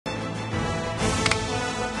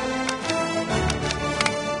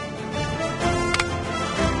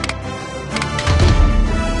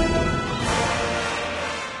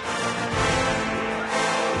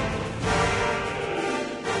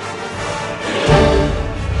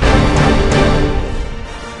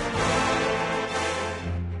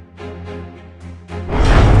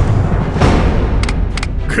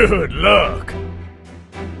Good luck.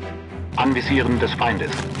 Anvisieren des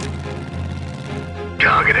Feindes.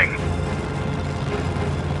 Targeting.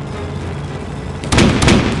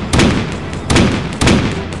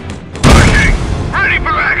 Pushing. Ready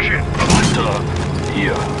for action. Weiter.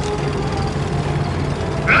 Hier.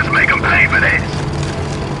 Let's make them pay for this.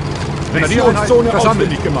 Missionszone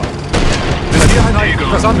ausfindig gemacht. Grenadiereinheit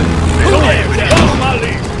versammelt.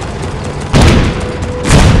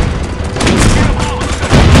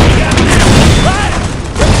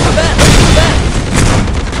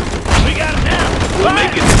 We'll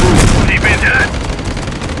make it through. Deep into that.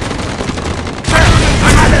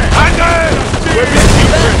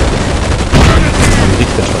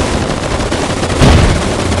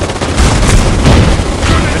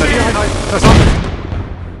 Grenadiereinheit versammelt.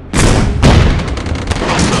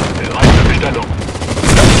 Erreichte Bestellung.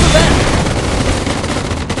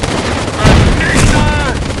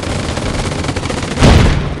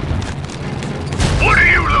 What are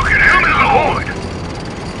you looking at? Come on board.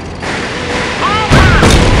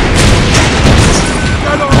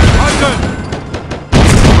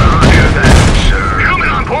 Roger that, sir. Coming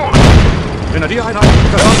on board. Grenadiereinheit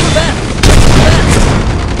versammelt.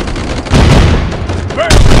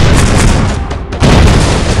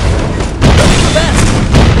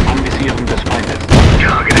 Anvisieren des Feindes.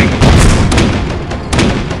 Targeting.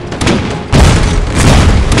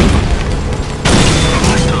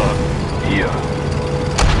 Weiter. Hier.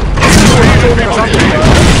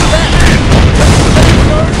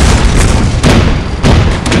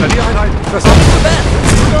 Grenadiereinheit versammelt.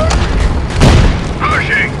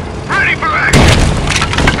 Pushing. Ready for action.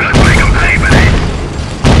 Let's make them pay for this.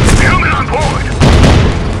 Coming on board.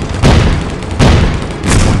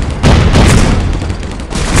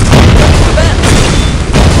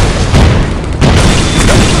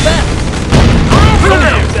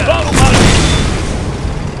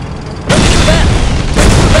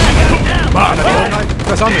 Grenadiereinheit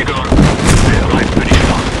versammelt. Bereit für die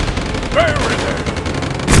Schlacht.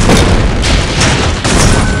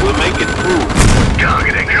 We'll make it through.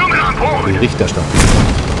 Targeting. Coming on board. Berichterstattung.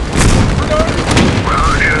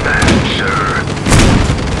 Roger that, sir.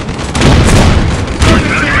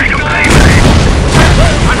 Let's make them pay for this.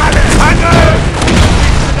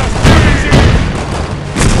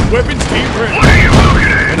 Weapons being ready. What are you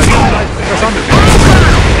looking at? Grenadiereinheit versammelt.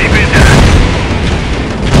 Deep into that.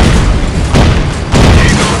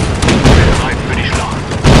 Bereit für die Schlacht.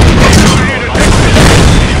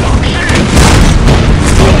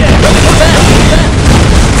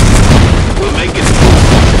 We'll make it through.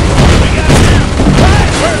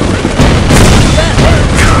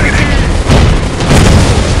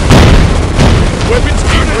 Weapons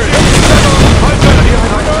being ready.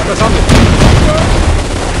 Grenadiereinheit versammelt.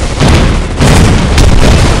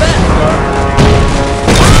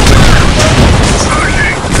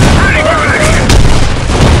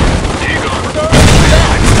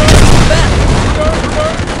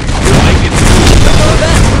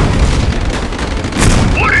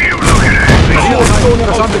 What are you looking at? Missionszone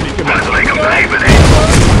versammelt gemacht. Let's make them pay for this.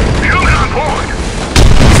 Coming on board.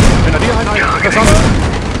 Grenadiereinheit versammelt.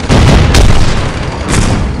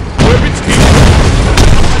 Weapons being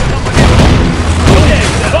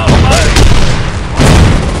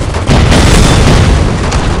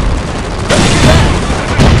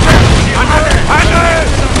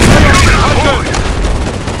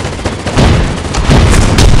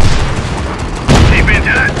Deep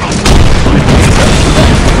into that.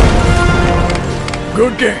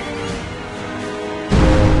 Good game.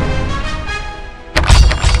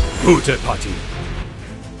 Gute Partie.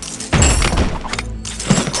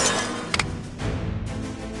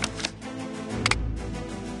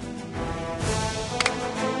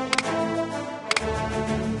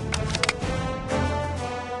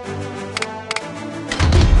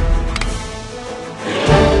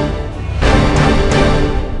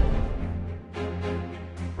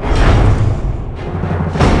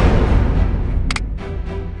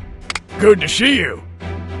 Good to see you.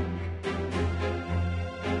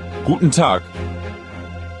 Guten Tag.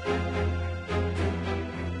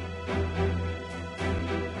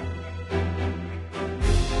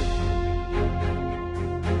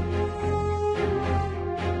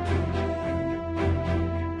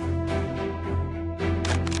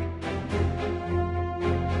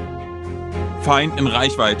 Feind in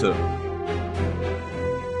Reichweite.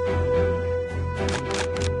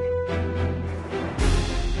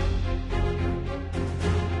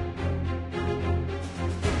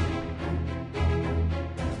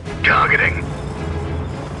 Targeting.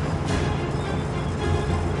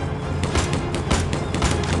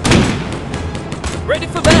 Ready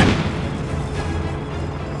for that!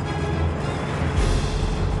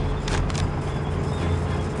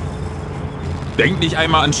 Denk nicht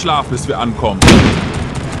einmal an Schlaf, bis wir ankommen.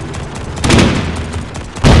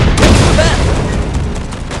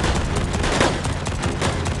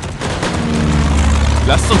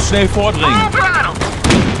 Lasst uns schnell vordringen.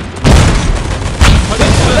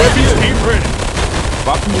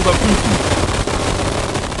 Waffen überprüfen.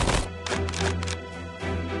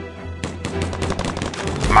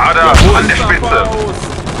 Marder an der Spitze.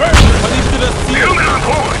 Vernichte das Ziel.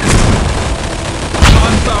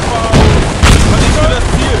 Panzerfaust. Vernichte das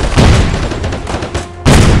Ziel.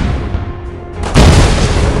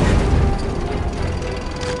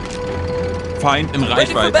 Feind in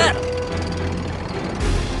Reichweite.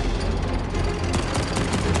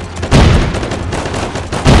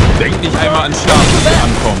 Denk nicht einmal an Schlaf, bis wir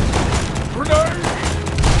ankommen.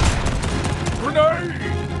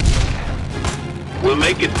 We'll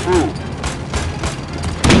make it through.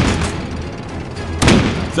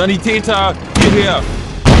 Sanitäter, hierher.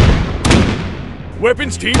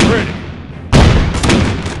 Weapons team ready.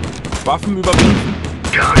 Waffen überprüfen.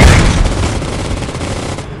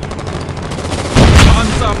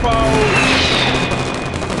 Panzerfaust.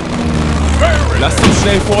 Lasst uns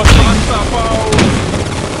schnell vordringen. Panzerfaust.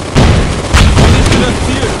 Vernichte das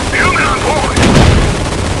Ziel.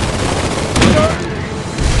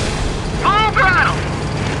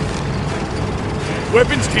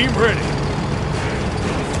 Weapons team ready.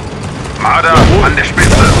 Marder an der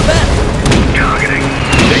Spitze.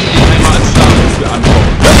 Denk nicht einmal an Schlaf, bis wir ankommen.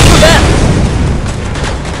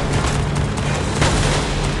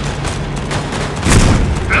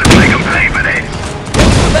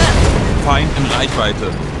 Feind in Reichweite.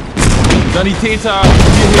 Sanitäter,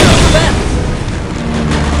 hierher.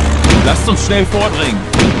 Lasst uns schnell vordringen.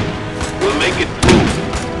 We'll make it through.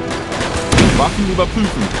 Waffen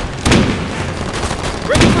überprüfen.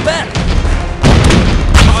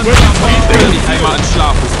 Denk nicht einmal an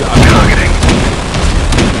Schlaf, bis wir ankommen.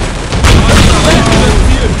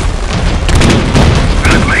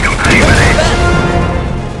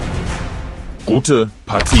 Gute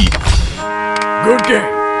Partie. Good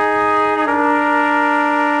game.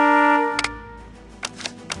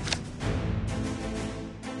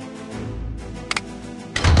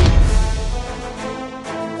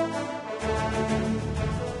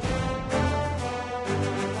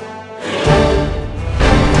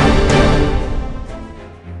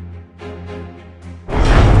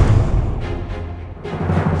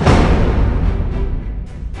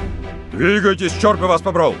 Двигайтесь, черт бы вас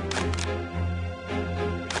побрал!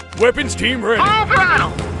 Weapons team ready.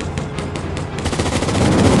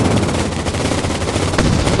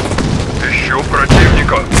 Ищу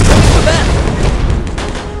противника.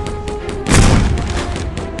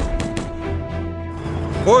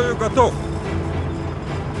 Бою готов!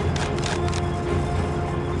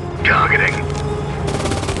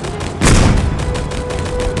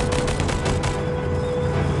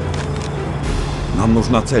 Нам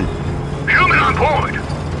нужна цель.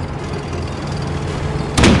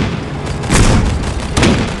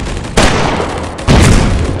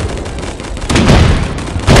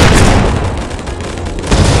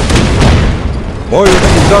 Бой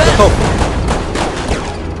всегда готов.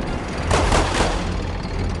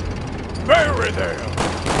 Very there.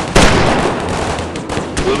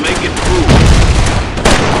 We'll make it through.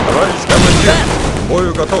 Товарищ командир,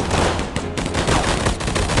 бою готов.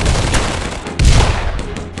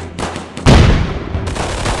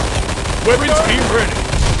 Weapons team ready.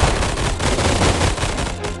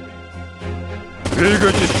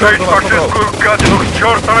 Двигайтесь, черт бы вас побрал. гадину к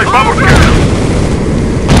чертовой бабушке.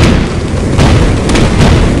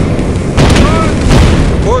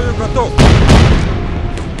 Бою готов.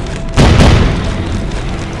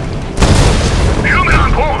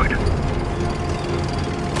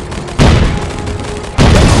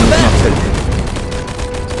 Нам нужна цель.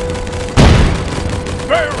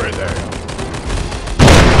 Very there.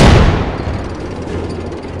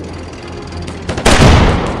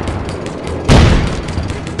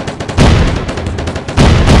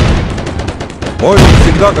 Бой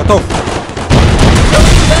всегда готов.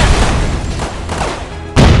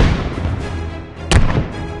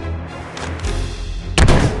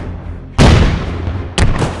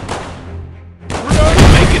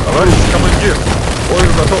 Товарищ командир,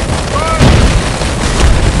 бою готов.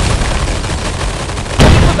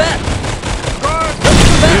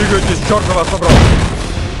 Двигайтесь, черт бы вас побрал.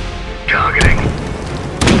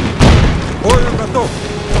 Бою готов.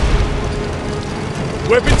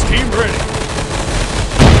 Weapons team ready.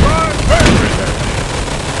 Very there.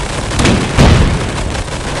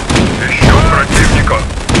 Ищу противника.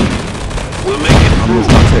 We'll make it Нам through.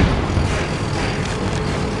 нужна цель.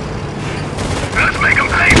 Let's make them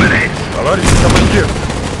pay for this. Товарищ командир,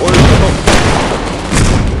 бою готов.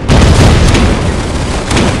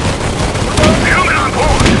 Helmet on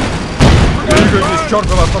board. Двигайтесь, черт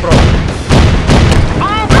за вас побрал.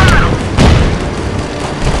 All battle.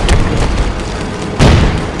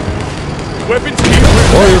 Weapons here.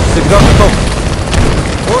 Бою всегда готов.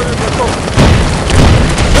 Бою готов.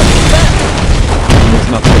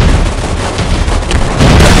 Нужна цель.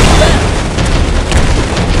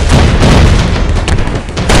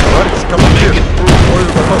 Товарищ командир, бою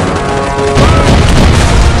готов.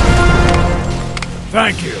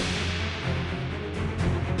 Thank you.